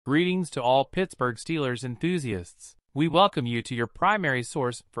Greetings to all Pittsburgh Steelers enthusiasts. We welcome you to your primary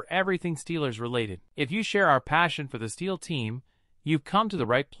source for everything Steelers related. If you share our passion for the Steel team, you've come to the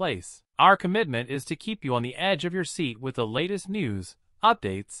right place. Our commitment is to keep you on the edge of your seat with the latest news,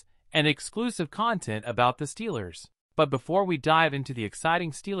 updates, and exclusive content about the Steelers. But before we dive into the exciting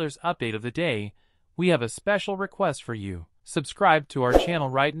Steelers update of the day, we have a special request for you. Subscribe to our channel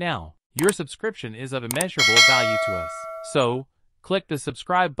right now. Your subscription is of immeasurable value to us. So, click the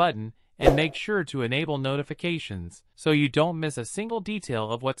subscribe button and make sure to enable notifications so you don't miss a single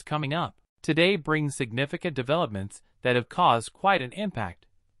detail of what's coming up. Today brings significant developments that have caused quite an impact.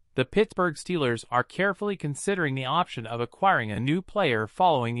 The Pittsburgh Steelers are carefully considering the option of acquiring a new player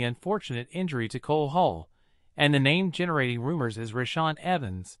following the unfortunate injury to Cole Hull, and the name generating rumors is Rashaan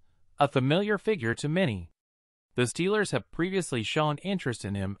Evans, a familiar figure to many. The Steelers have previously shown interest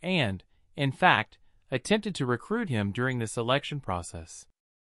in him and, in fact, attempted to recruit him during the selection process.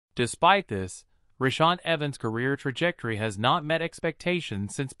 Despite this, Rashaan Evans' career trajectory has not met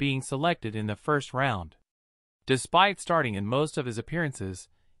expectations since being selected in the first round. Despite starting in most of his appearances,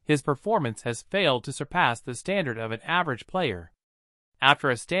 his performance has failed to surpass the standard of an average player. After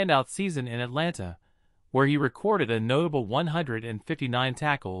a standout season in Atlanta, where he recorded a notable 159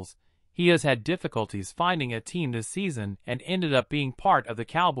 tackles, he has had difficulties finding a team this season and ended up being part of the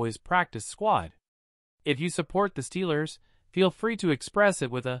Cowboys' practice squad. If you support the Steelers, feel free to express it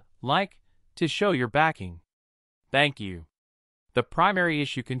with a like to show your backing. Thank you. The primary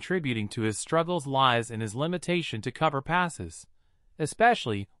issue contributing to his struggles lies in his limitation to cover passes,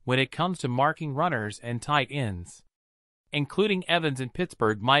 especially when it comes to marking runners and tight ends. Including Evans in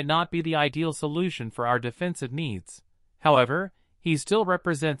Pittsburgh might not be the ideal solution for our defensive needs. However, he still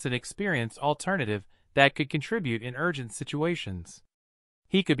represents an experienced alternative that could contribute in urgent situations.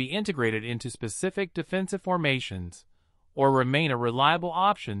 He could be integrated into specific defensive formations, or remain a reliable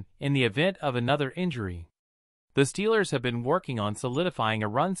option in the event of another injury. The Steelers have been working on solidifying a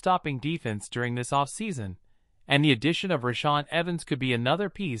run-stopping defense during this offseason, and the addition of Rashaan Evans could be another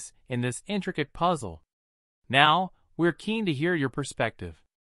piece in this intricate puzzle. Now, we're keen to hear your perspective.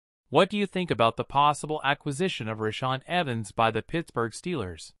 What do you think about the possible acquisition of Rashaan Evans by the Pittsburgh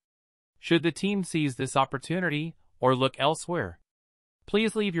Steelers? Should the team seize this opportunity or look elsewhere?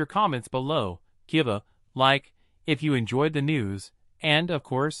 Please leave your comments below, give a like if you enjoyed the news, and, of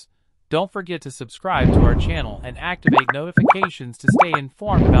course, don't forget to subscribe to our channel and activate notifications to stay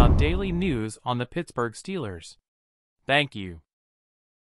informed about daily news on the Pittsburgh Steelers. Thank you.